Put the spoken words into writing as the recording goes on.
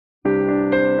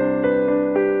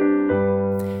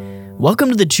Welcome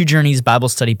to the Two Journeys Bible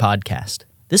Study Podcast.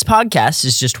 This podcast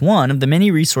is just one of the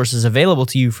many resources available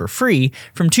to you for free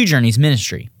from Two Journeys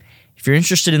Ministry. If you're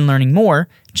interested in learning more,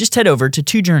 just head over to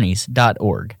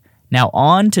twojourneys.org. Now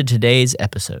on to today's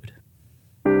episode.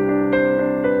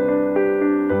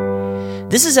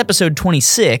 This is episode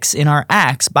 26 in our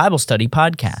Acts Bible Study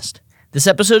Podcast. This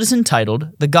episode is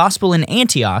entitled The Gospel in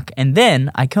Antioch and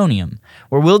then Iconium,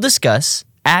 where we'll discuss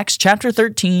Acts chapter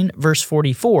 13, verse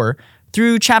 44,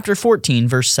 through chapter 14,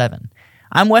 verse 7.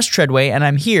 I'm Wes Treadway, and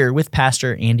I'm here with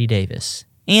Pastor Andy Davis.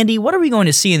 Andy, what are we going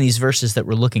to see in these verses that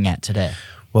we're looking at today?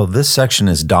 Well, this section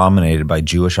is dominated by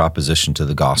Jewish opposition to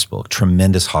the gospel,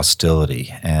 tremendous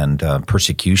hostility and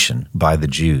persecution by the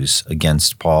Jews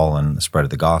against Paul and the spread of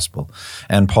the gospel,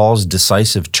 and Paul's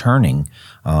decisive turning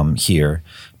here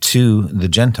to the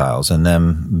Gentiles and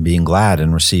them being glad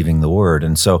and receiving the word.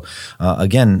 And so,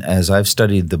 again, as I've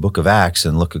studied the book of Acts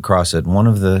and look across it, one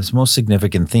of the most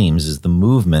significant themes is the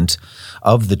movement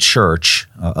of the church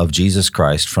of Jesus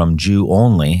Christ from Jew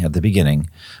only at the beginning,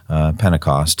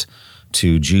 Pentecost,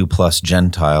 to Jew plus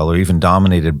Gentile, or even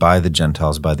dominated by the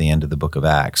Gentiles by the end of the book of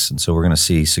Acts. And so we're going to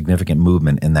see significant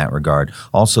movement in that regard.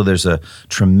 Also, there's a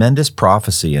tremendous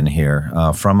prophecy in here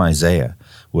from Isaiah,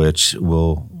 which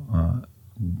will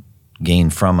gain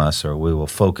from us, or we will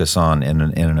focus on in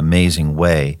an amazing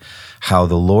way, how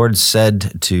the Lord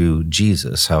said to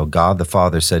Jesus, how God the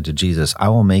Father said to Jesus, I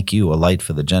will make you a light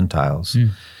for the Gentiles,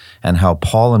 and how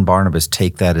Paul and Barnabas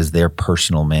take that as their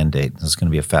personal mandate. This is going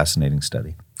to be a fascinating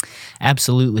study.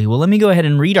 Absolutely. Well, let me go ahead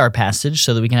and read our passage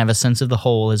so that we can have a sense of the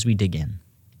whole as we dig in.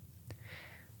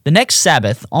 The next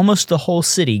Sabbath, almost the whole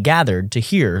city gathered to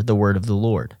hear the word of the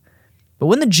Lord. But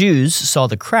when the Jews saw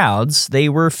the crowds, they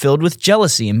were filled with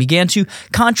jealousy and began to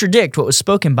contradict what was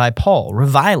spoken by Paul,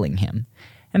 reviling him.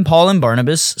 And Paul and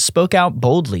Barnabas spoke out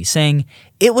boldly, saying,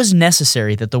 It was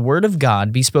necessary that the word of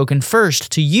God be spoken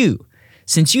first to you.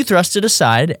 Since you thrust it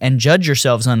aside and judge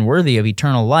yourselves unworthy of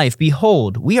eternal life,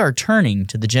 behold, we are turning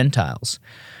to the Gentiles.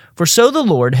 For so the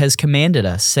Lord has commanded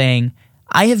us, saying,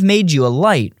 I have made you a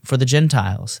light for the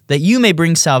Gentiles, that you may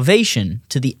bring salvation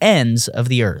to the ends of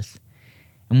the earth.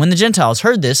 And when the Gentiles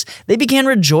heard this, they began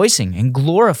rejoicing and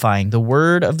glorifying the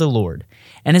word of the Lord.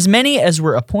 And as many as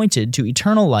were appointed to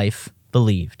eternal life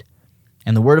believed.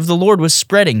 And the word of the Lord was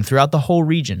spreading throughout the whole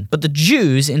region. But the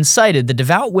Jews incited the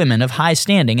devout women of high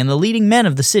standing and the leading men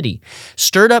of the city,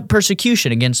 stirred up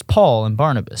persecution against Paul and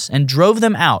Barnabas, and drove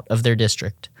them out of their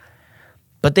district.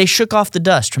 But they shook off the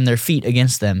dust from their feet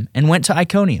against them and went to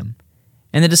Iconium.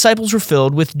 And the disciples were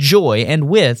filled with joy and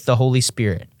with the Holy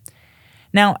Spirit.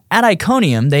 Now, at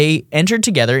Iconium, they entered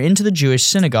together into the Jewish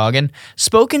synagogue and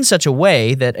spoke in such a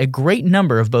way that a great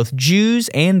number of both Jews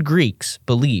and Greeks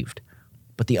believed.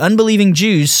 But the unbelieving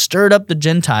Jews stirred up the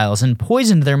Gentiles and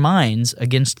poisoned their minds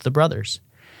against the brothers.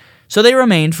 So they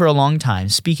remained for a long time,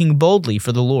 speaking boldly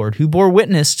for the Lord, who bore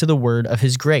witness to the word of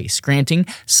his grace, granting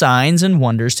signs and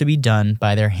wonders to be done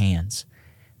by their hands.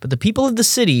 But the people of the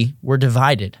city were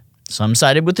divided. Some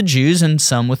sided with the Jews and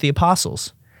some with the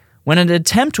apostles. When an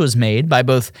attempt was made by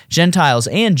both Gentiles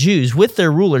and Jews with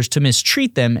their rulers to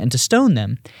mistreat them and to stone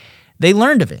them, they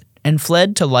learned of it and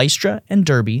fled to Lystra and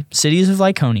Derbe, cities of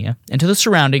Lycaonia, and to the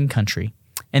surrounding country.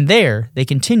 And there they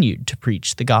continued to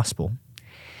preach the gospel.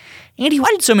 Andy, why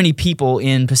did so many people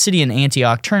in Pisidian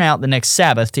Antioch turn out the next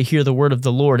Sabbath to hear the word of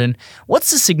the Lord? And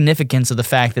what's the significance of the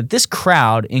fact that this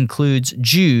crowd includes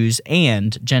Jews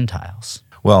and Gentiles?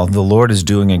 Well, the Lord is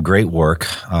doing a great work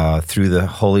through the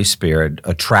Holy Spirit,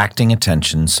 attracting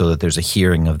attention so that there's a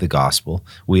hearing of the gospel.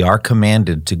 We are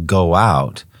commanded to go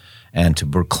out and to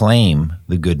proclaim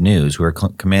the good news. We're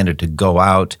commanded to go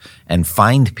out and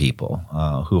find people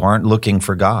who aren't looking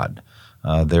for God.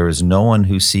 There is no one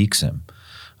who seeks him,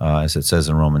 as it says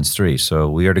in Romans 3. So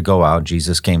we are to go out.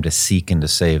 Jesus came to seek and to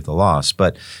save the lost.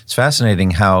 But it's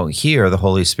fascinating how here the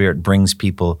Holy Spirit brings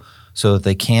people so that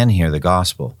they can hear the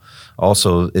gospel.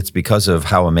 Also, it's because of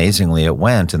how amazingly it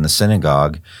went in the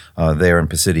synagogue there in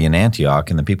Pisidian Antioch,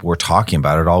 and the people were talking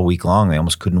about it all week long. They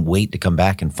almost couldn't wait to come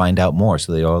back and find out more,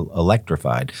 so they were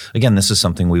electrified. Again, this is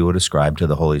something we would ascribe to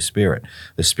the Holy Spirit.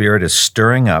 The Spirit is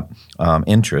stirring up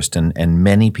interest, and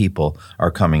many people are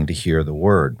coming to hear the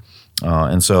word.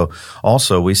 And so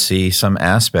also we see some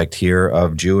aspect here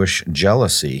of Jewish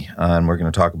jealousy, and we're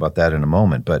going to talk about that in a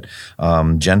moment. But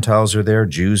Gentiles are there,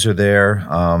 Jews are there,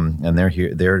 and they're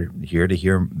here to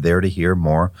hear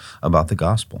more about the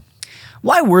gospel.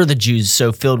 Why were the Jews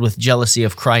so filled with jealousy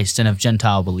of Christ and of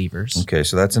Gentile believers? Okay,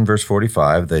 so that's in verse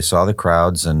 45. They saw the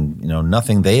crowds, and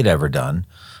nothing they'd ever done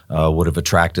would have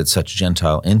attracted such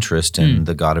Gentile interest in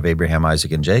the God of Abraham,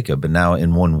 Isaac, and Jacob. But now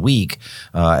in 1 week,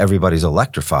 everybody's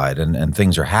electrified and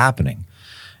things are happening.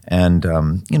 And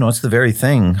it's the very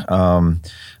thing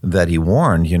that he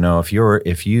warned.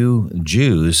 If you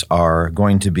Jews are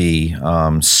going to be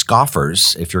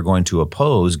scoffers, if you're going to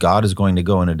oppose, God is going to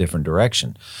go in a different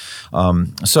direction.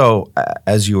 So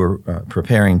as you were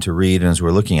preparing to read and as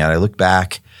we're looking at it, I look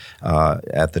back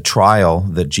at the trial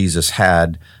that Jesus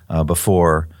had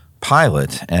before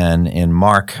Pilate, and in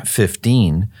Mark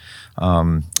 15,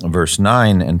 verse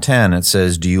 9 and 10, it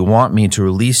says, "Do you want me to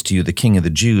release to you the king of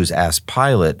the Jews?" asked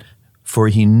Pilate, for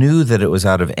he knew that it was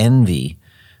out of envy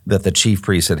that the chief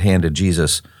priests had handed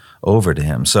Jesus over to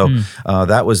him. So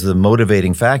that was the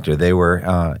motivating factor. They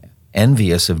were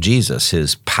envious of Jesus,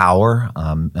 his power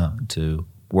to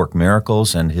work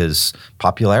miracles and his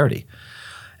popularity.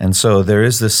 And so there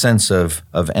is this sense of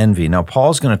envy. Now,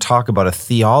 Paul's going to talk about a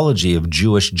theology of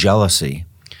Jewish jealousy.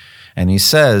 And he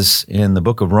says in the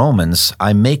book of Romans,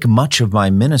 "I make much of my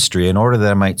ministry in order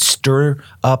that I might stir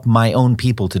up my own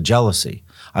people to jealousy."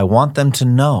 I want them to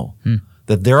know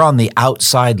that they're on the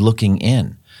outside looking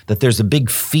in, that there's a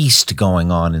big feast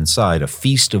going on inside, a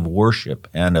feast of worship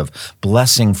and of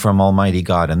blessing from Almighty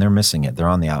God, and they're missing it. They're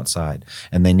on the outside,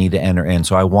 and they need to enter in.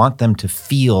 So I want them to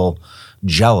feel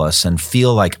jealous and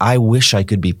feel like, I wish I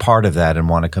could be part of that and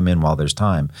want to come in while there's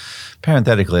time.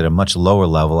 Parenthetically, at a much lower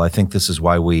level, I think this is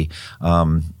why we,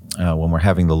 when we're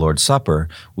having the Lord's Supper,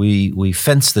 we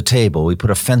fence the table. We put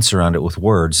a fence around it with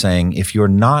words saying, if you're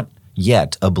not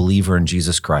yet a believer in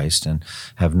Jesus Christ and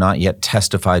have not yet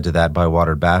testified to that by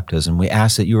water baptism, we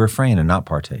ask that you refrain and not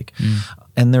partake.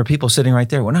 And there are people sitting right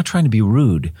there. We're not trying to be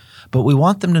rude, but we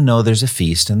want them to know there's a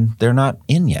feast and they're not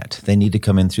in yet. They need to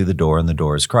come in through the door, and the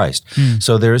door is Christ.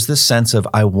 So there is this sense of,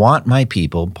 I want my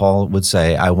people, Paul would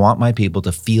say, I want my people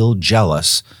to feel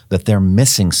jealous that they're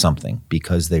missing something,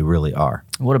 because they really are.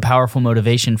 What a powerful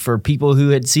motivation for people who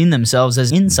had seen themselves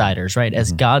as insiders, right?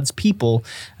 As God's people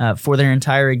for their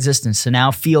entire existence, to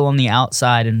now feel on the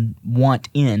outside and want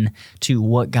in to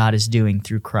what God is doing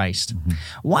through Christ.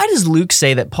 Why does Luke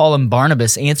say that Paul and Barnabas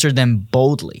answered them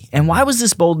boldly? And why was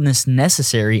this boldness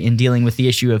necessary in dealing with the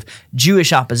issue of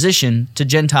Jewish opposition to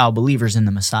Gentile believers in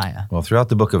the Messiah? Well, throughout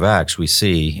the book of Acts, we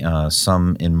see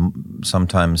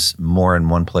sometimes more in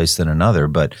one place than another,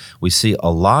 but we see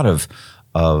a lot of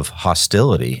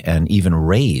hostility and even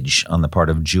rage on the part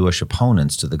of Jewish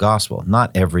opponents to the gospel. Not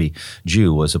every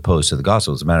Jew was opposed to the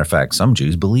gospel. As a matter of fact, some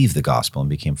Jews believed the gospel and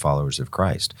became followers of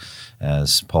Christ.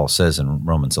 As Paul says in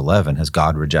Romans 11, has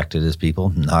God rejected his people?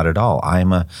 Not at all. I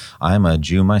am a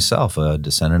Jew myself, a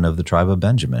descendant of the tribe of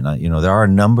Benjamin. There are a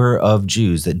number of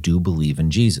Jews that do believe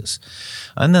in Jesus.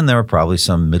 And then there were probably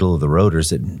some middle-of-the-roaders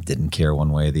that didn't care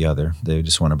one way or the other. They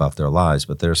just went about their lives.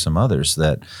 But there are some others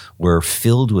that were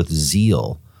filled with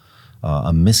zeal,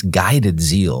 a misguided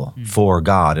zeal for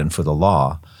God and for the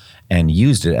law, and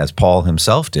used it, as Paul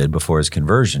himself did before his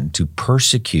conversion, to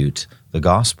persecute the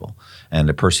gospel and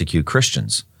to persecute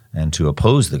Christians and to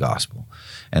oppose the gospel.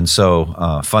 And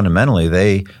so fundamentally,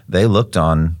 they looked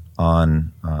on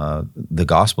the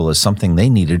gospel as something they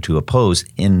needed to oppose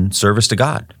in service to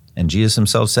God. And Jesus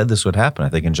himself said this would happen, I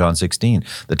think in John 16.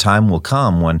 The time will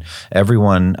come when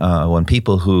everyone, when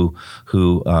people who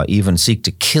even seek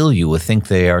to kill you will think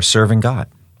they are serving God.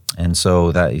 And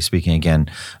so that he's speaking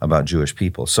again about Jewish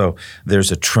people. So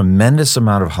there's a tremendous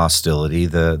amount of hostility.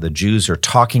 The Jews are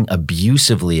talking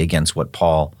abusively against what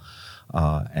Paul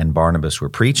and Barnabas were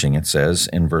preaching, it says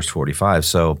in verse 45.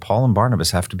 So Paul and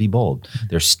Barnabas have to be bold.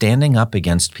 They're standing up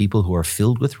against people who are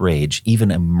filled with rage,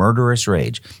 even a murderous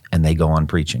rage, and they go on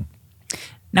preaching.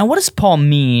 Now, what does Paul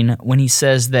mean when he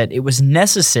says that it was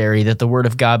necessary that the word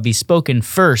of God be spoken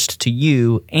first to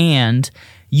you, and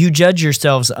you judge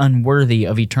yourselves unworthy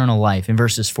of eternal life, in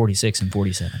verses 46 and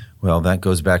 47? Well, that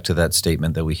goes back to that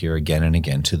statement that we hear again and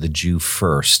again, to the Jew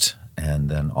first, and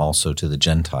then also to the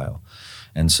Gentile.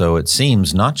 And so it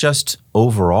seems not just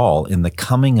overall in the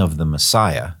coming of the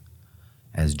Messiah,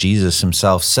 as Jesus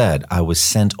himself said, I was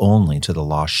sent only to the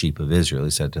lost sheep of Israel. He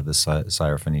said to the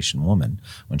Syrophoenician woman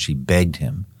when she begged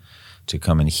him to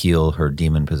come and heal her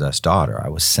demon-possessed daughter. I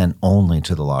was sent only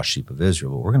to the lost sheep of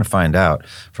Israel. But we're going to find out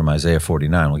from Isaiah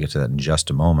 49, we'll get to that in just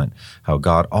a moment, how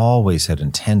God always had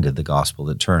intended the gospel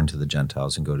to turn to the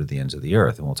Gentiles and go to the ends of the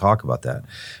earth, and we'll talk about that.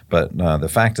 But the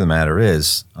fact of the matter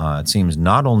is, it seems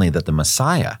not only that the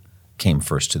Messiah came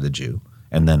first to the Jew,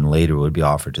 and then later would be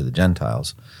offered to the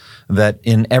Gentiles, that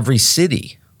in every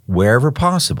city, wherever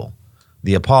possible,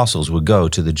 the apostles would go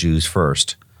to the Jews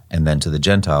first, and then to the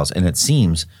Gentiles. And it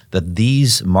seems that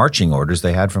these marching orders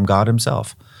they had from God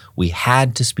himself. We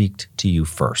had to speak to you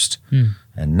first.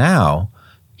 And now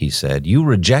he said. You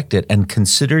reject it and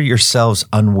consider yourselves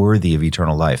unworthy of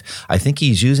eternal life. I think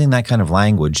he's using that kind of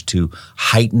language to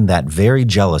heighten that very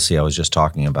jealousy I was just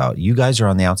talking about. You guys are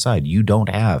on the outside. You don't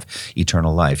have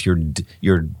eternal life.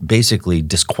 You're basically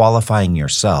disqualifying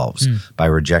yourselves by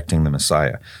rejecting the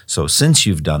Messiah. So since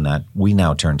you've done that, we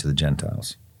now turn to the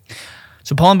Gentiles.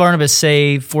 So Paul and Barnabas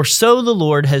say, "For so the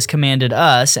Lord has commanded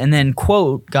us," and then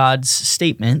quote God's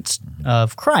statement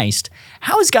of Christ.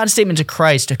 How is God's statement to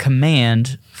Christ a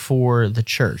command for the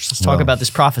church? Let's talk about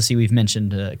this prophecy we've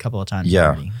mentioned a couple of times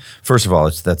already. First of all,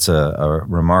 that's a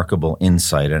remarkable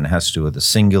insight, and it has to do with the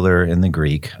singular in the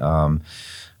Greek. I've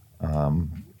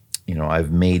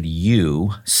made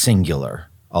you singular,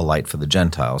 a light for the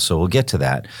Gentiles. So we'll get to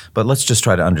that, but let's just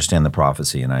try to understand the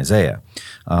prophecy in Isaiah.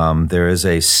 There is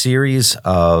a series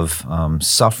of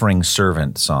suffering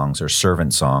servant songs or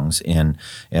servant songs in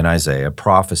Isaiah,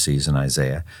 prophecies in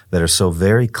Isaiah, that are so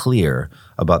very clear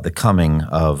about the coming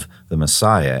of the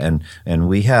Messiah. And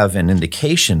we have an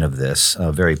indication of this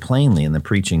very plainly in the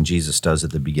preaching Jesus does at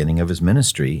the beginning of his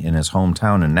ministry in his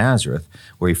hometown in Nazareth,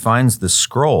 where he finds the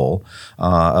scroll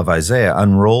of Isaiah,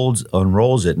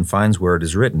 unrolls it, and finds where it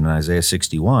is written in Isaiah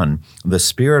 61, "The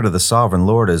Spirit of the Sovereign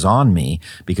Lord is on me,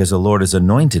 because the Lord has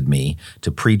anointed me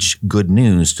to preach good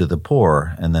news to the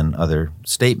poor," and then other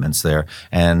statements there.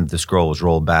 And the scroll was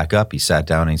rolled back up. He sat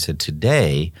down and he said,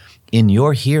 "Today, in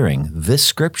your hearing, this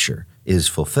scripture is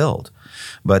fulfilled."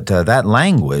 But that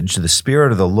language, the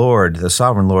Spirit of the Lord, the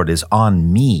Sovereign Lord, is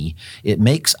on me. It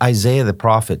makes Isaiah the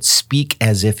prophet speak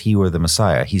as if he were the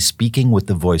Messiah. He's speaking with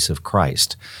the voice of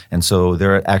Christ. And so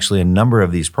there are actually a number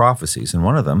of these prophecies, and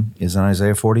one of them is in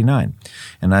Isaiah 49.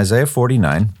 In Isaiah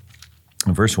 49,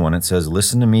 in verse 1, it says,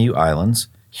 "Listen to me, you islands.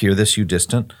 Hear this, you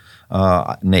distant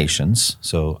nations."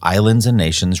 So islands and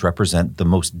nations represent the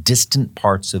most distant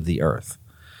parts of the earth.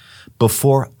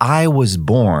 "Before I was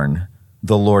born,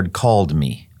 the Lord called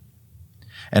me,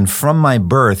 and from my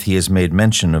birth he has made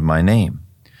mention of my name."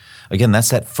 Again, that's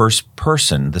that first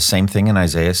person, the same thing in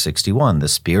Isaiah 61. "The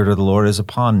Spirit of the Lord is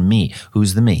upon me."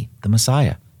 Who's the me? The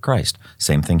Messiah, Christ.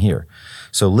 Same thing here.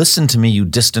 So listen to me, you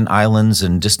distant islands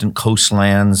and distant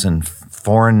coastlands and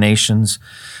foreign nations.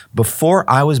 "Before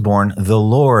I was born, the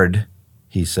Lord,"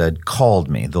 he said, "called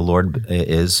me." The Lord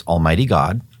is Almighty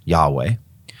God, Yahweh.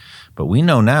 But we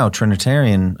know now,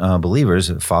 Trinitarian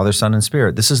believers, Father, Son, and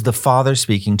Spirit, this is the Father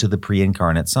speaking to the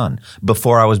pre-incarnate Son.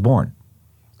 "Before I was born."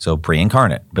 So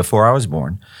pre-incarnate, before I was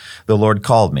born, the Lord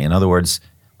called me. In other words,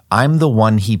 I'm the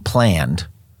one he planned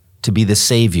to be the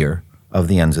Savior of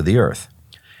the ends of the earth.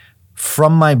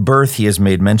 "From my birth he has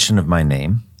made mention of my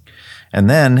name." And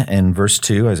then in verse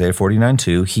 2, Isaiah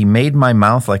 49:2, "He made my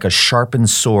mouth like a sharpened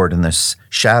sword. In the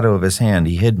shadow of his hand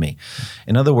he hid me."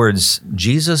 In other words,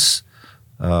 Jesus'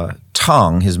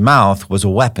 tongue, his mouth, was a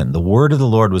weapon. The word of the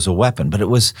Lord was a weapon, but it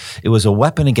was a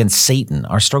weapon against Satan.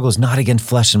 Our struggle is not against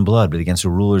flesh and blood, but against the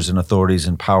rulers and authorities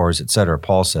and powers, etc.,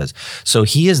 Paul says. So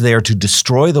he is there to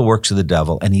destroy the works of the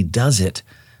devil, and he does it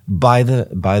by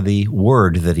the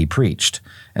word that he preached.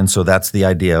 And so that's the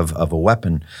idea of a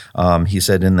weapon. He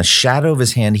said, "In the shadow of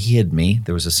his hand he hid me."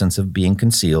 There was a sense of being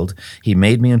concealed. "He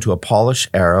made me into a polished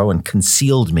arrow and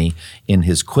concealed me in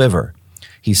his quiver.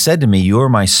 He said to me, you are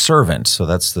my servant." So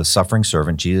that's the suffering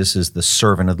servant. Jesus is the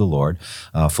servant of the Lord.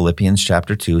 Philippians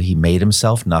chapter 2, he made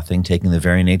himself nothing, taking the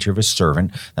very nature of a servant.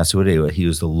 That's what he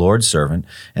was, the Lord's servant.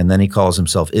 And then he calls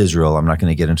himself Israel. I'm not going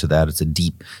to get into that. It's a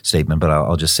deep statement, but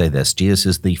I'll just say this. Jesus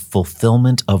is the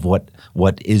fulfillment of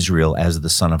what Israel as the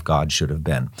Son of God should have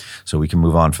been. So we can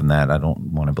move on from that. I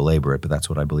don't want to belabor it, but that's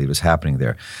what I believe is happening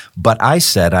there. "But I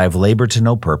said, I've labored to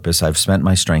no purpose. I've spent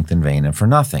my strength in vain and for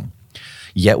nothing.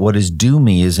 Yet what is due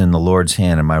me is in the Lord's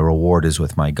hand, and my reward is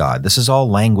with my God." This is all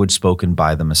language spoken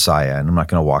by the Messiah, and I'm not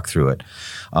going to walk through it.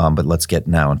 But let's get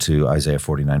now to Isaiah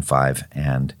 49:5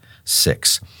 and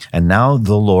 6. "And now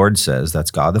the Lord says," that's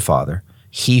God the Father,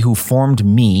 "He who formed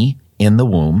me in the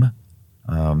womb,"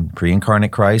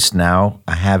 pre-incarnate Christ, now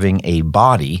having a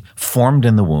body formed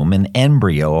in the womb, an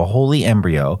embryo, a holy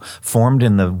embryo formed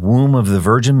in the womb of the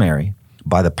Virgin Mary,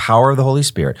 by the power of the Holy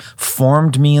Spirit,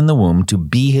 formed me in the womb to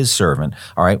be his servant.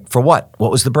 All right, for what?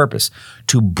 What was the purpose?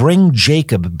 "To bring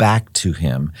Jacob back to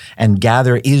him and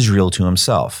gather Israel to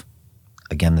himself."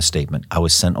 Again, the statement, I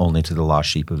was sent only to the lost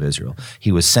sheep of Israel.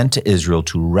 He was sent to Israel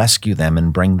to rescue them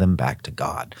and bring them back to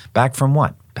God. Back from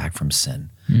what? Back from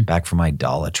sin, back from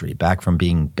idolatry, back from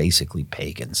being basically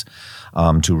pagans,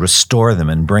 to restore them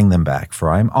and bring them back.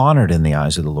 "For I am honored in the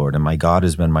eyes of the Lord, and my God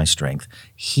has been my strength."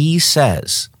 He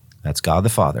says, that's God the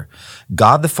Father.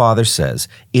 God the Father says,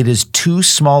 "It is too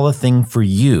small a thing for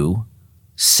you,"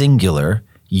 singular,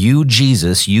 "you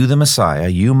Jesus, you the Messiah,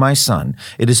 you my Son.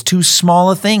 It is too small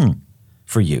a thing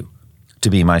for you, to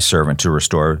be my servant, to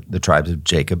restore the tribes of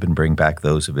Jacob and bring back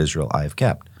those of Israel I have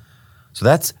kept. So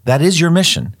that is your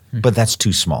mission, but that's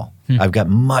too small. I've got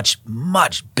much,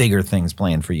 much bigger things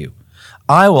planned for you.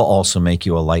 I will also make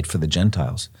you a light for the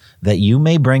Gentiles, that you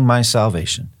may bring my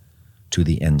salvation to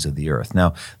the ends of the earth.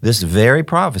 Now, this very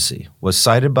prophecy was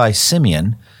cited by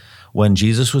Simeon when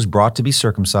Jesus was brought to be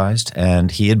circumcised,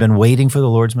 and he had been waiting for the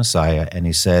Lord's Messiah, and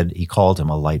he called him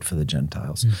a light for the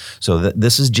Gentiles. So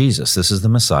this is Jesus. This is the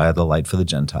Messiah, the light for the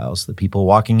Gentiles. The people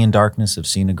walking in darkness have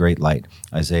seen a great light.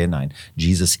 Isaiah 9.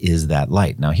 Jesus is that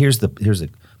light. Now, here's the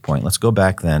point. Let's go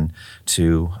back then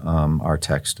to our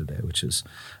text today, which is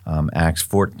Acts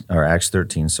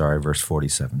 13, verse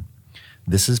 47.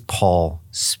 This is Paul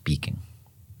speaking.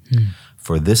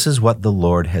 For this is what the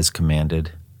Lord has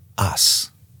commanded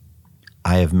us.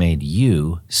 I have made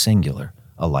you, singular,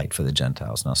 a light for the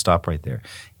Gentiles. Now stop right there.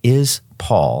 Is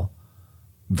Paul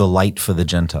the light for the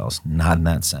Gentiles? Not in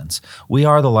that sense. We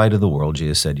are the light of the world.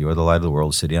 Jesus said, you are the light of the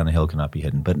world. A city on a hill cannot be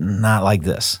hidden. But not like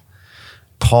this.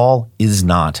 Paul is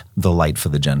not the light for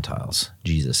the Gentiles.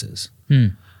 Jesus is.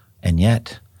 And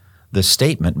yet, the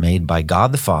statement made by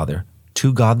God the Father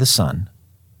to God the Son,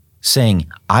 saying,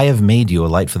 I have made you a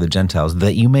light for the Gentiles,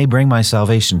 that you may bring my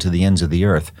salvation to the ends of the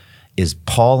earth, is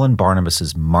Paul and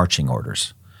Barnabas' marching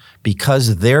orders,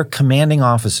 because their commanding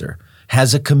officer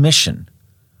has a commission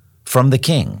from the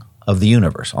King of the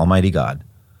universe, Almighty God.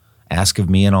 Ask of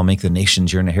me and I'll make the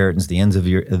nations your inheritance, the ends of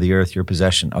the earth your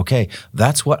possession. Okay,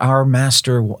 that's what our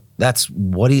master, that's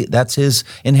his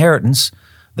inheritance.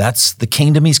 That's the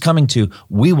kingdom he's coming to.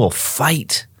 We will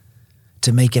fight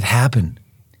to make it happen.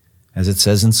 As it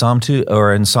says in Psalm 2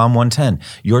 or in Psalm 110,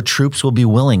 your troops will be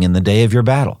willing in the day of your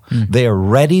battle. They are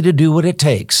ready to do what it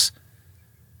takes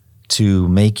to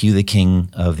make you the king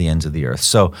of the ends of the earth.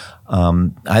 So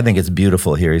I think it's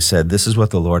beautiful here. He said, this is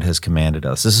what the Lord has commanded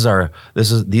us. These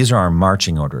are our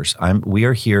marching orders. We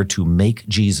are here to make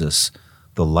Jesus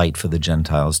the light for the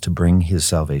Gentiles, to bring his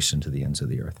salvation to the ends of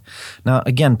the earth. Now,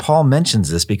 again, Paul mentions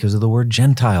this because of the word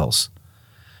Gentiles.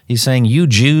 He's saying, you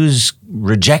Jews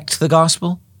reject the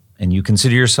gospel and you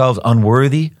consider yourselves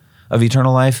unworthy of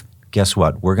eternal life. Guess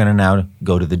what? We're going to now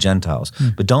go to the Gentiles.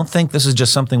 But don't think this is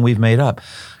just something we've made up.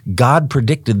 God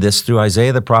predicted this through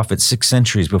Isaiah the prophet 6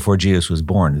 centuries before Jesus was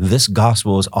born. This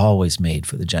gospel was always made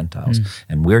for the Gentiles,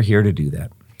 and we're here to do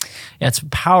that. Yeah, it's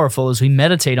powerful as we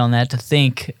meditate on that to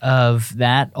think of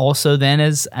that also then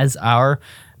as our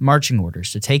marching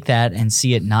orders, to take that and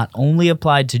see it not only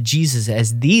applied to Jesus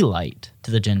as the light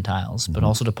to the Gentiles, but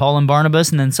also to Paul and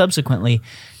Barnabas, and then subsequently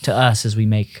to us as we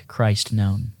make Christ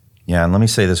known. Yeah, and let me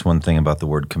say this one thing about the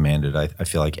word commanded. I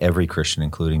feel like every Christian,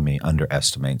 including me,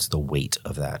 underestimates the weight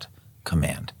of that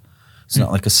command. It's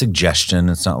not like a suggestion.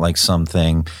 It's not like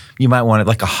something you might want,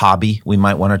 like a hobby we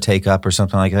might want to take up or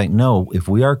something like that. No, if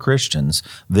we are Christians,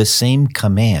 this same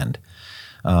command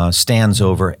stands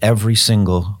over every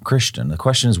single Christian. The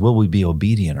question is, will we be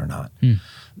obedient or not?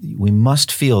 We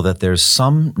must feel that there's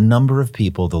some number of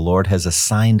people the Lord has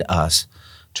assigned us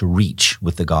to reach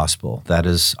with the gospel. That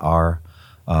is our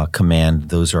command.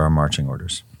 Those are our marching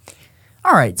orders.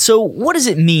 All right, so what does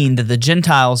it mean that the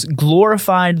Gentiles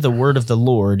glorified the word of the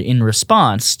Lord in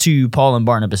response to Paul and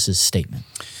Barnabas' statement?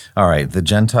 All right, the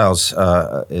Gentiles,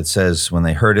 it says when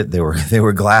they heard it, they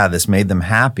were glad. This made them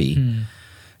happy.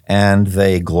 And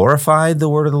they glorified the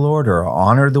word of the Lord or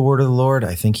honored the word of the Lord.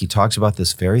 I think he talks about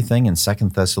this very thing in 2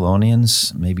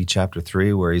 Thessalonians, maybe chapter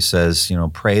 3, where he says,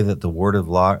 pray that the word of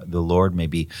the Lord may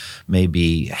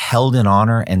be held in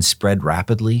honor and spread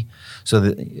rapidly. So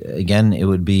that, again, it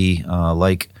would be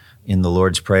like in the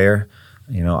Lord's Prayer,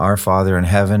 our Father in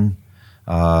heaven,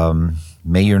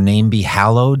 may your name be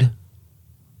hallowed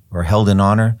or held in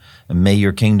honor, and may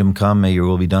your kingdom come, may your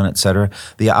will be done, etc.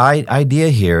 The idea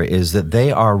here is that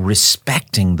they are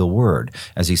respecting the word.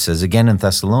 As he says again in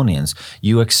Thessalonians,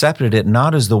 you accepted it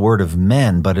not as the word of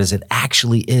men, but as it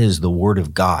actually is the word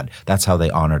of God. That's how they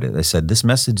honored it. They said, this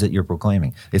message that you're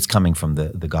proclaiming, it's coming from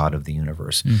the God of the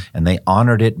universe. And they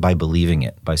honored it by believing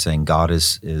it, by saying God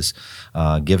is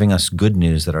giving us good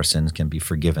news that our sins can be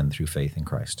forgiven through faith in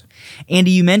Christ.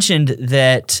 Andy, you mentioned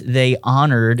that they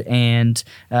honored and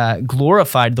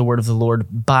glorified the word of the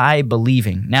Lord by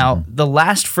believing. Now, the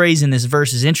last phrase in this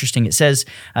verse is interesting. It says,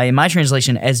 in my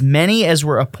translation, as many as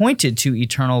were appointed to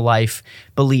eternal life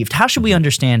believed. How should we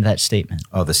understand that statement?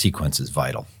 Oh, the sequence is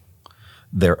vital.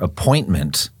 Their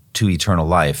appointment to eternal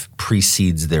life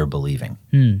precedes their believing.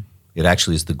 It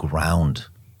actually is the ground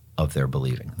of their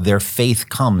believing. Their faith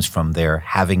comes from their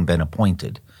having been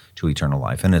appointed to eternal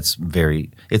life. And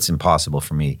it's impossible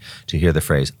for me to hear the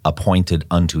phrase appointed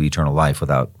unto eternal life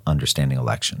without understanding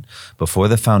election. Before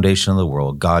the foundation of the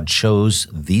world, God chose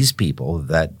these people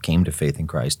that came to faith in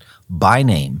Christ by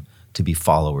name to be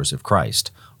followers of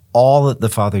Christ. All that the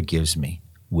Father gives me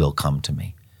will come to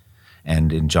me.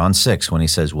 And in John 6, when he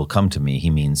says will come to me, he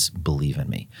means believe in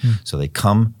me. So they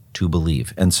come to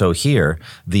believe. And so here,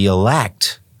 the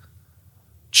elect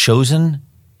chosen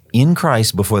in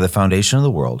Christ before the foundation of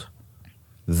the world,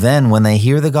 then when they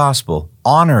hear the gospel,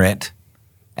 honor it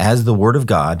as the word of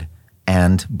God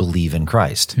and believe in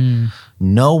Christ.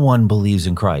 No one believes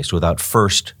in Christ without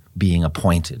first being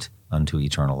appointed unto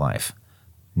eternal life.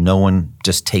 No one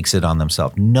just takes it on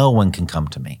themselves. No one can come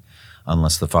to me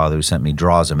unless the Father who sent me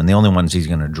draws him. And the only ones he's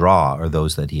going to draw are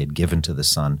those that he had given to the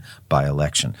Son by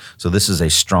election. So this is a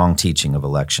strong teaching of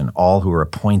election. All who are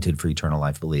appointed for eternal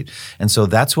life believe. And so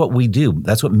that's what we do.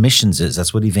 That's what missions is.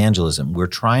 That's what evangelism. We're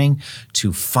trying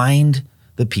to find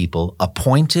the people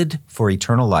appointed for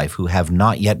eternal life who have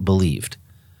not yet believed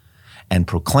and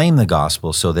proclaim the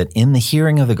gospel so that in the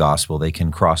hearing of the gospel, they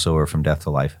can cross over from death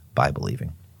to life by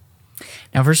believing.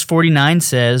 Now, verse 49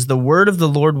 says, the word of the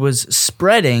Lord was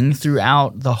spreading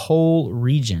throughout the whole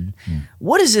region.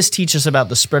 What does this teach us about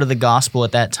the spread of the gospel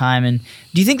at that time? And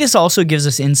do you think this also gives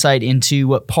us insight into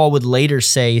what Paul would later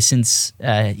say since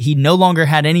he no longer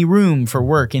had any room for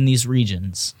work in these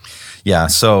regions? Yeah,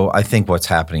 so I think what's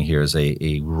happening here is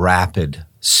a rapid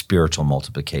spiritual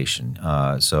multiplication.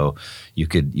 So you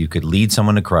could lead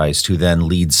someone to Christ who then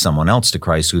leads someone else to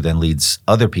Christ who then leads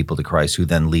other people to Christ who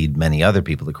then lead many other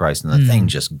people to Christ. And the thing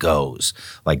just goes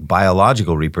like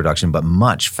biological reproduction, but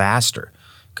much faster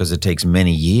because it takes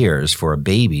many years for a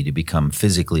baby to become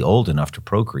physically old enough to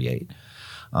procreate.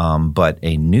 But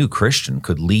a new Christian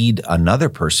could lead another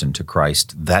person to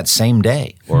Christ that same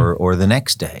day or the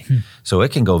next day. So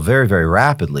it can go very, very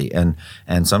rapidly. And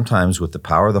sometimes with the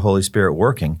power of the Holy Spirit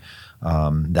working,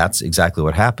 that's exactly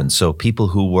what happens. So people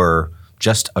who were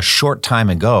just a short time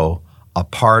ago a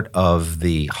part of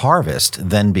the harvest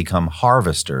then become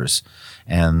harvesters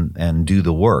and do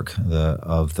the work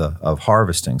of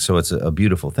harvesting. So it's a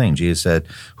beautiful thing. Jesus said,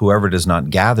 whoever does not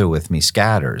gather with me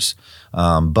scatters.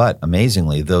 But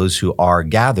amazingly, those who are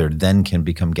gathered then can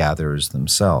become gatherers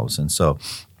themselves. And so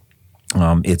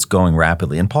it's going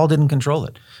rapidly. And Paul didn't control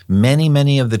it.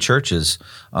 Many of the churches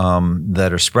that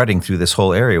are spreading through this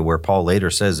whole area where Paul later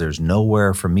says there's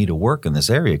nowhere for me to work in this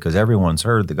area because everyone's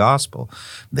heard the gospel.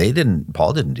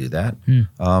 Paul didn't do that.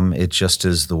 It just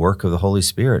is the work of the Holy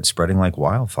Spirit spreading like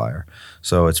wildfire.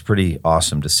 So it's pretty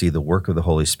awesome to see the work of the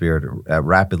Holy Spirit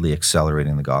rapidly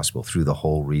accelerating the gospel through the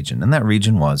whole region. And that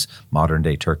region was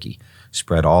modern-day Turkey,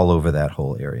 spread all over that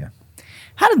whole area.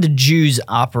 How did the Jews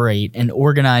operate and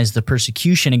organize the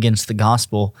persecution against the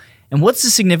gospel? And what's the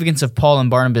significance of Paul and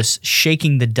Barnabas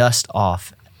shaking the dust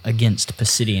off against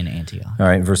Pisidian Antioch? All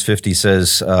right, verse 50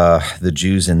 says, the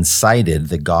Jews incited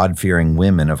the God-fearing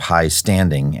women of high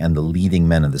standing and the leading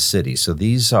men of the city. So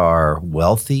these are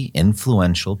wealthy,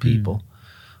 influential people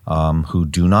who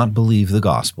do not believe the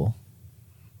gospel.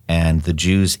 And the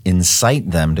Jews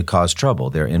incite them to cause trouble.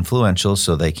 They're influential,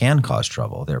 so they can cause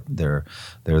trouble. They're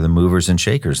the movers and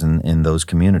shakers in those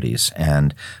communities,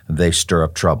 and they stir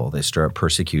up trouble. They stir up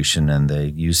persecution, and they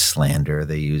use slander.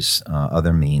 They use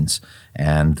other means,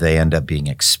 and they end up being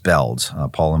expelled.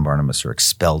 Paul and Barnabas are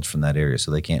expelled from that area, so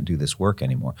they can't do this work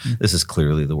anymore. This is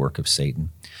clearly the work of Satan,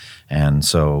 and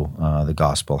so the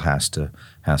gospel has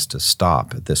to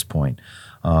stop at this point.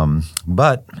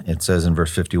 But it says in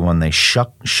verse 51, they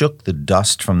shook the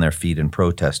dust from their feet in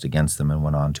protest against them and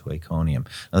went on to Iconium.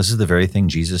 Now, this is the very thing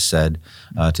Jesus said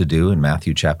to do in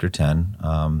Matthew chapter 10.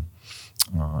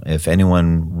 If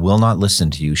anyone will not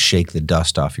listen to you, shake the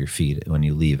dust off your feet when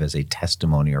you leave as a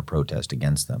testimony or protest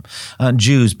against them.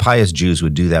 Pious Jews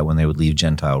would do that when they would leave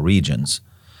Gentile regions.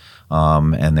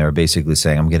 And they're basically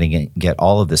saying, I'm going to get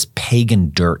all of this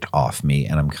pagan dirt off me,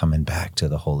 and I'm coming back to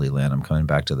the Holy Land. I'm coming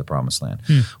back to the Promised Land.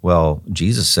 Well,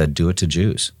 Jesus said, do it to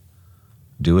Jews.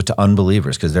 Do it to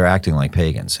unbelievers, because they're acting like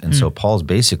pagans. And so Paul's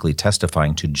basically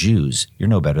testifying to Jews, you're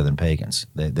no better than pagans.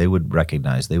 They would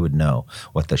recognize, they would know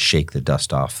what the shake the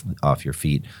dust off your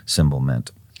feet symbol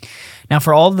meant. Now,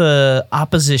 for all the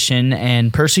opposition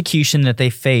and persecution that they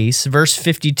face, verse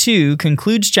 52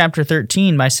 concludes chapter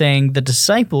 13 by saying the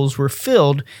disciples were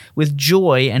filled with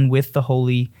joy and with the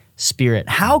Holy Spirit.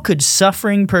 How could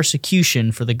suffering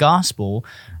persecution for the gospel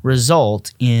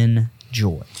result in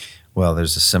joy? Well,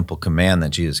 there's a simple command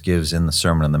that Jesus gives in the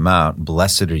Sermon on the Mount.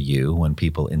 Blessed are you when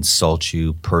people insult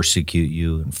you, persecute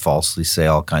you, and falsely say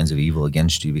all kinds of evil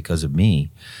against you because of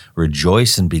me.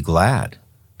 Rejoice and be glad,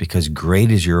 because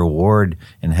great is your reward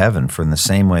in heaven, for in the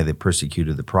same way they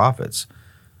persecuted the prophets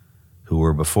who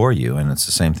were before you. And it's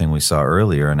the same thing we saw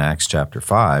earlier in Acts chapter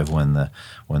 5 when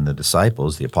the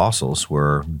disciples, the apostles,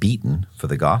 were beaten for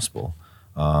the gospel.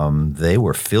 They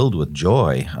were filled with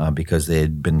joy because they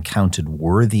had been counted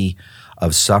worthy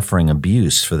of suffering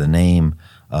abuse for the name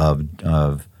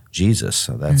of Jesus.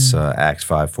 So that's Acts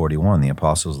 5:41. The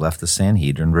apostles left the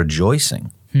Sanhedrin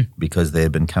rejoicing because they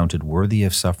had been counted worthy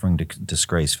of suffering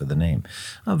disgrace for the name.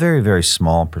 A very, very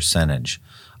small percentage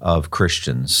of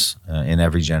Christians in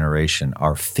every generation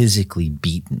are physically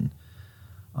beaten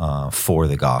for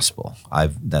the gospel.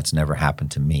 That's never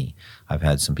happened to me. I've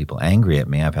had some people angry at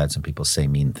me. I've had some people say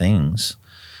mean things,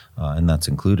 and that's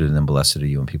included in blessed are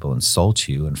you when people insult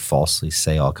you and falsely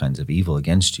say all kinds of evil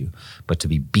against you. But to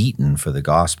be beaten for the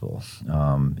gospel,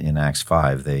 in Acts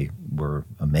 5, they were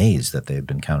amazed that they had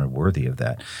been counted worthy of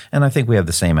that. And I think we have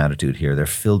the same attitude here. They're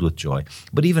filled with joy.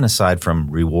 But even aside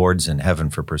from rewards in heaven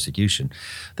for persecution,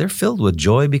 they're filled with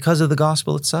joy because of the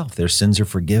gospel itself. Their sins are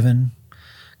forgiven.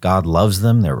 God loves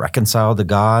them. They're reconciled to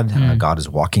God. God is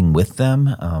walking with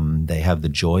them. They have the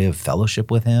joy of fellowship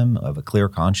with him, of a clear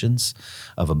conscience,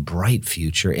 of a bright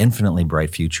future, infinitely bright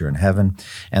future in heaven.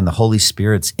 And the Holy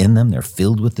Spirit's in them. They're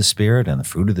filled with the Spirit, and the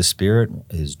fruit of the Spirit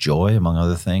is joy, among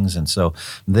other things. And so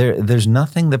there's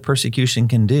nothing that persecution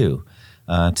can do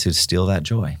to steal that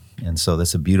joy. And so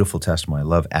that's a beautiful testimony. I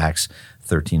love Acts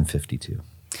 13:52.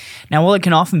 Now, while it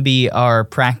can often be our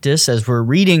practice as we're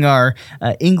reading our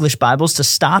English Bibles to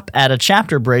stop at a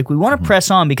chapter break, we want to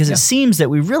press on because it seems that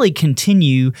we really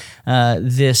continue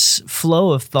this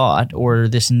flow of thought or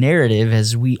this narrative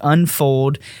as we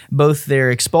unfold both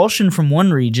their expulsion from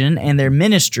one region and their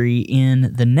ministry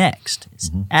in the next.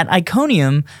 At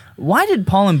Iconium, why did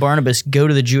Paul and Barnabas go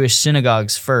to the Jewish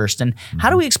synagogues first? And how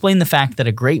do we explain the fact that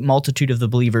a great multitude of the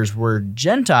believers were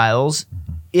Gentiles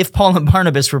if Paul and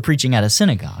Barnabas were preaching at a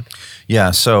synagogue?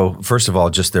 Yeah, so first of all,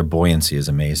 just their buoyancy is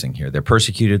amazing here. They're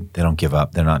persecuted. They don't give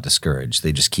up. They're not discouraged.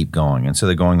 They just keep going. And so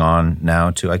they're going on now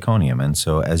to Iconium. And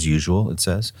so as usual, it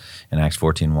says in Acts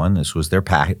 14:1, this was their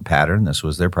pattern. This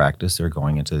was their practice. They're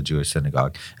going into the Jewish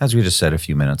synagogue, as we just said a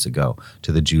few minutes ago,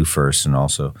 to the Jew first and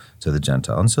also to the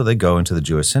Gentile. And so they go into the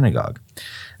Jewish synagogue.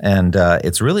 And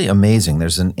it's really amazing.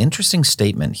 There's an interesting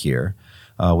statement here,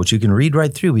 which you can read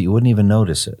right through, but you wouldn't even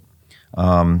notice it.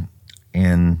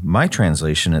 In my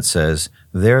translation, it says,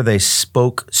 there they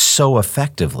spoke so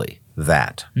effectively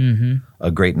that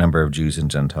a great number of Jews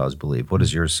and Gentiles believed. What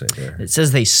does yours say there? It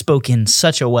says they spoke in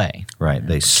such a way. Right.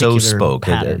 They so spoke.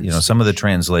 Some of the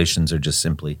translations are just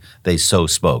simply, they so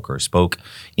spoke or spoke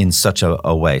in such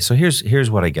a way. So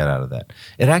here's what I get out of that.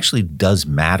 It actually does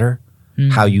matter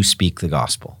how you speak the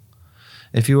gospel.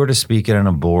 If you were to speak it in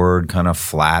a bored, kind of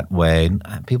flat way,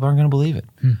 people aren't going to believe it.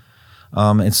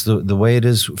 It's the way it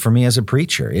is for me as a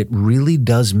preacher. It really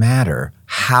does matter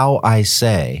how I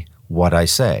say what I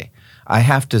say. I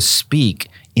have to speak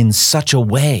in such a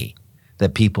way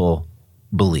that people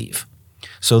believe.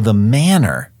 So the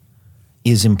manner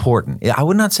is important. I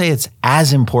would not say it's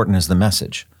as important as the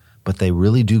message, but they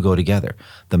really do go together.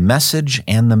 The message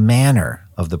and the manner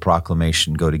of the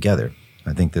proclamation go together.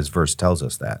 I think this verse tells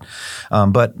us that.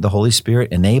 But the Holy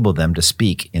Spirit enabled them to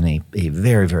speak in a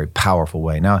very, very powerful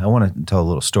way. Now, I want to tell a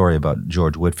little story about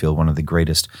George Whitefield, one of the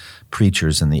greatest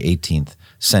preachers in the 18th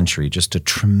century, just a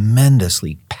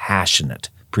tremendously passionate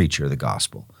preacher of the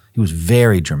gospel. He was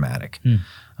very dramatic,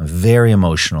 very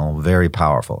emotional, very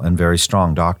powerful, and very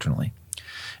strong doctrinally.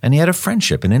 And he had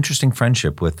an interesting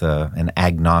friendship with an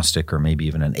agnostic or maybe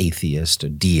even an atheist, a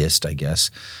deist, I guess,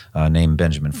 named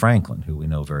Benjamin Franklin, who we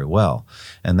know very well.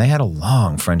 And they had a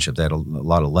long friendship. They had a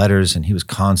lot of letters, and he was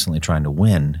constantly trying to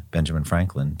win Benjamin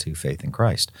Franklin to faith in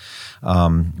Christ.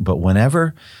 But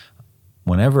whenever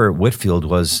Whitefield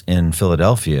was in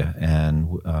Philadelphia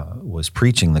and was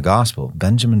preaching the gospel,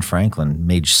 Benjamin Franklin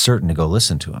made certain to go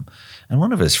listen to him. And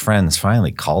one of his friends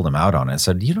finally called him out on it and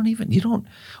said,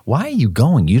 why are you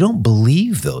going? You don't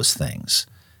believe those things.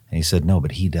 And he said, no,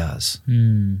 but he does.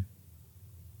 And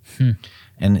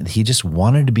he just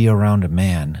wanted to be around a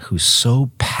man who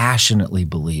so passionately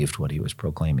believed what he was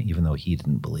proclaiming, even though he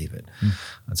didn't believe it.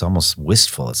 It's almost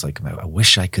wistful. It's like, I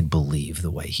wish I could believe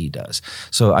the way he does.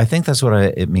 So I think that's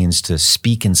what it means to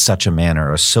speak in such a manner,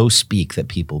 or so speak that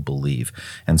people believe.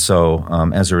 And so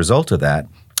as a result of that,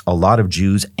 a lot of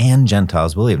Jews and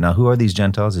Gentiles believe. Now, who are these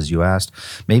Gentiles, as you asked?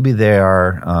 Maybe they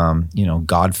are,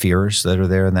 God-fearers that are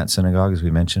there in that synagogue, as we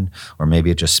mentioned, or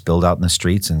maybe it just spilled out in the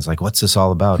streets and it's like, what's this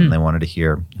all about? And they wanted to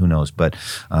hear, who knows? But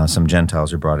some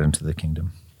Gentiles are brought into the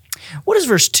kingdom. What does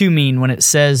verse 2 mean when it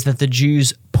says that the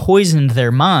Jews poisoned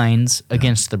their minds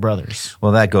against the brothers.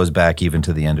 Well, that goes back even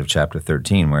to the end of chapter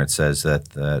 13, where it says that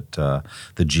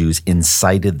the Jews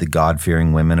incited the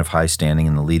God-fearing women of high standing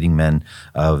and the leading men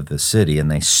of the city, and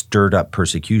they stirred up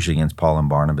persecution against Paul and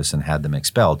Barnabas and had them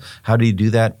expelled. How do you do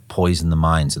that? Poison the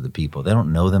minds of the people. They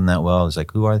don't know them that well. It's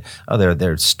like, who are they? Oh,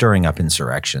 they're stirring up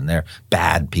insurrection. They're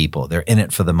bad people. They're in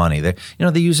it for the money. They're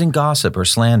using gossip or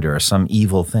slander or some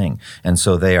evil thing. And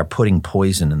so they are putting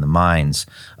poison in the minds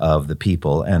of the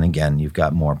people. And again, you've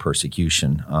got more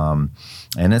persecution.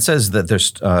 And it says that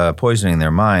they're poisoning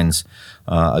their minds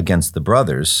against the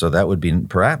brothers. So that would be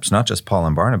perhaps not just Paul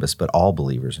and Barnabas, but all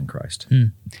believers in Christ.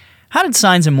 How did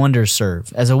signs and wonders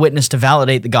serve as a witness to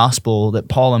validate the gospel that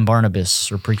Paul and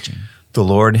Barnabas are preaching? The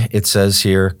Lord, it says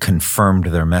here, confirmed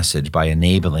their message by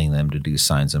enabling them to do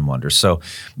signs and wonders. So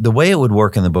the way it would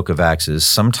work in the book of Acts is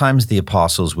sometimes the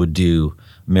apostles would do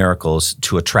miracles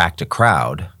to attract a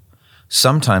crowd.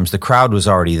 Sometimes the crowd was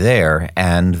already there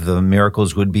and the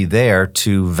miracles would be there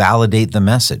to validate the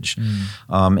message.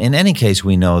 In any case,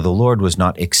 we know the Lord was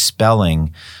not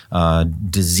expelling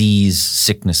disease,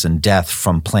 sickness, and death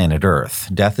from planet Earth.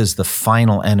 Death is the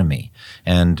final enemy.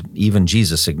 And even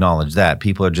Jesus acknowledged that.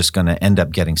 People are just going to end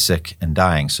up getting sick and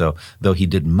dying. So though he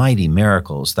did mighty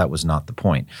miracles, that was not the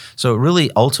point. So it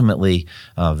really ultimately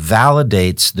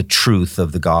validates the truth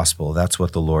of the gospel. That's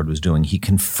what the Lord was doing. He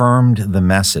confirmed the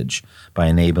message by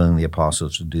enabling the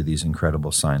apostles to do these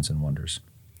incredible signs and wonders.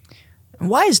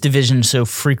 Why is division so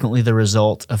frequently the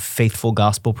result of faithful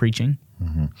gospel preaching?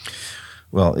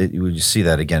 Well, you see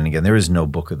that again and again. There is no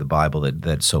book of the Bible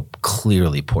that so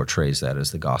clearly portrays that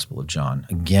as the Gospel of John.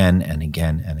 Again and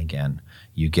again and again,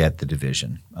 you get the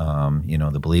division.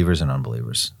 The believers and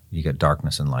unbelievers. You got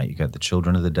darkness and light. You got the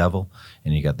children of the devil,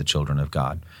 and you got the children of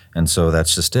God. And so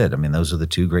that's just it. I mean, those are the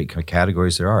two great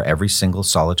categories there are. Every single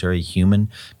solitary human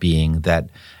being that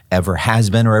ever has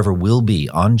been or ever will be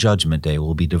on Judgment Day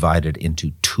will be divided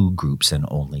into two groups and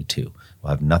only two. Will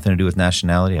have nothing to do with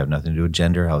nationality, have nothing to do with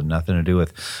gender, have nothing to do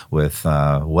with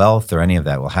wealth or any of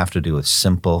that. Will have to do with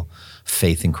simple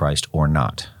faith in Christ or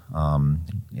not.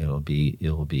 It'll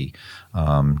be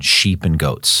sheep and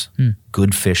goats,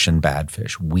 good fish and bad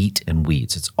fish, wheat and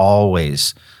weeds. It's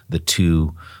always the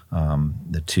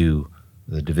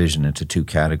division into two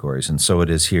categories. And so it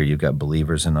is here. You've got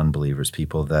believers and unbelievers,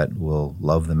 people that will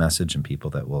love the message and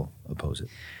people that will oppose it.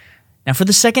 Now, for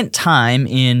the second time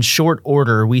in short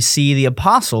order, we see the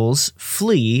apostles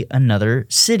flee another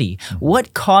city.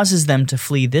 What causes them to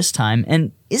flee this time?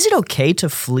 And is it okay to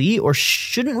flee, or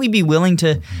shouldn't we be willing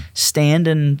to stand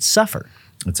and suffer?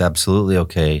 It's absolutely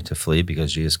okay to flee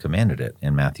because Jesus commanded it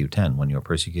in Matthew 10. When you're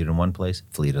persecuted in one place,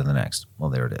 flee to the next. Well,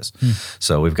 there it is.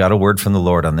 So we've got a word from the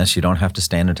Lord on this. You don't have to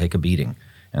stand and take a beating.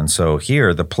 And so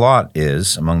here the plot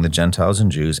is among the Gentiles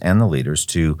and Jews and the leaders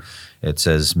to, it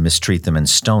says, mistreat them and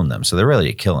stone them. So they're ready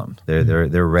to kill them.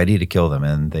 They're ready to kill them,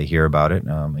 and they hear about it.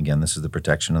 Again, this is the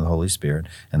protection of the Holy Spirit,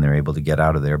 and they're able to get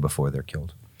out of there before they're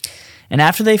killed. And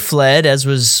after they fled, as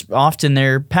was often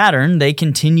their pattern, they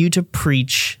continue to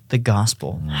preach the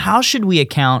gospel. How should we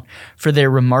account for their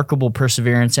remarkable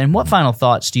perseverance? And what final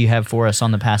thoughts do you have for us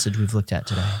on the passage we've looked at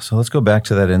today? So let's go back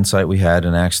to that insight we had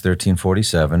in Acts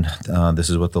 13:47. This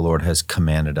is what the Lord has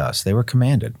commanded us. They were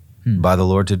commanded by the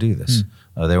Lord to do this.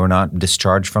 They were not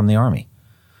discharged from the army.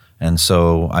 And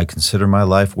so I consider my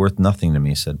life worth nothing to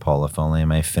me, said Paul, if only I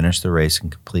may finish the race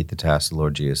and complete the task the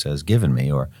Lord Jesus has given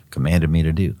me or commanded me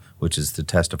to do, which is to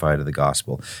testify to the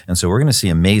gospel. And so we're going to see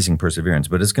amazing perseverance,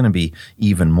 but it's going to be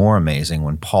even more amazing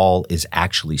when Paul is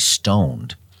actually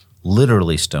stoned,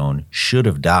 literally stoned, should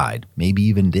have died, maybe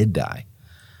even did die.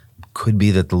 Could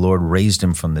be that the Lord raised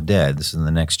him from the dead. This is in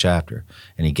the next chapter.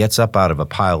 And he gets up out of a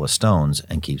pile of stones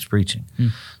and keeps preaching.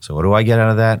 So what do I get out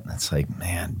of that? It's like,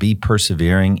 man, be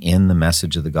persevering in the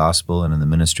message of the gospel and in the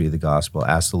ministry of the gospel.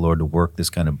 Ask the Lord to work this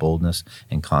kind of boldness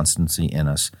and constancy in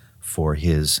us for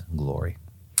his glory.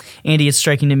 Andy, it's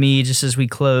striking to me, just as we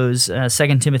close,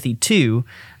 2 Timothy 2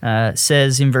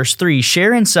 says in verse 3,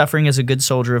 share in suffering as a good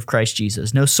soldier of Christ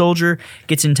Jesus. No soldier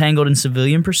gets entangled in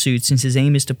civilian pursuits, since his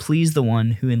aim is to please the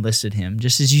one who enlisted him.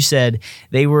 Just as you said,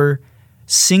 they were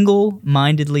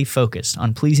single-mindedly focused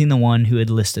on pleasing the one who had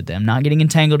enlisted them, not getting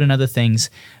entangled in other things,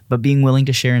 but being willing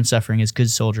to share in suffering as good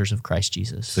soldiers of Christ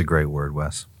Jesus. It's a great word,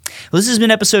 Wes. Well, this has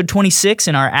been episode 26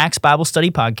 in our Acts Bible Study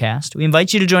podcast. We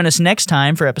invite you to join us next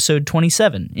time for episode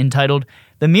 27, entitled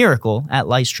The Miracle at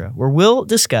Lystra, where we'll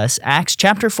discuss Acts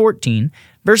chapter 14,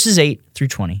 verses 8 through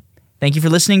 20. Thank you for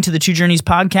listening to the Two Journeys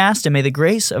podcast, and may the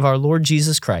grace of our Lord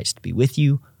Jesus Christ be with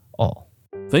you all.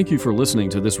 Thank you for listening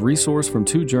to this resource from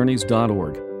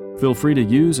twojourneys.org. Feel free to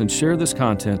use and share this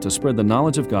content to spread the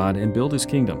knowledge of God and build His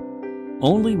kingdom.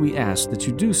 Only we ask that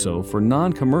you do so for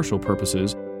non-commercial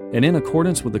purposes and in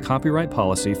accordance with the copyright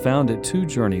policy found at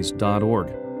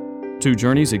twojourneys.org. Two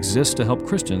Journeys exists to help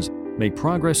Christians make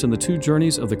progress in the two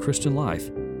journeys of the Christian life,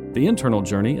 the internal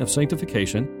journey of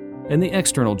sanctification and the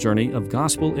external journey of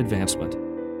gospel advancement.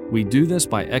 We do this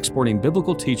by exporting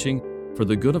biblical teaching for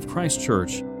the good of Christ's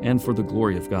church and for the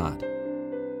glory of God.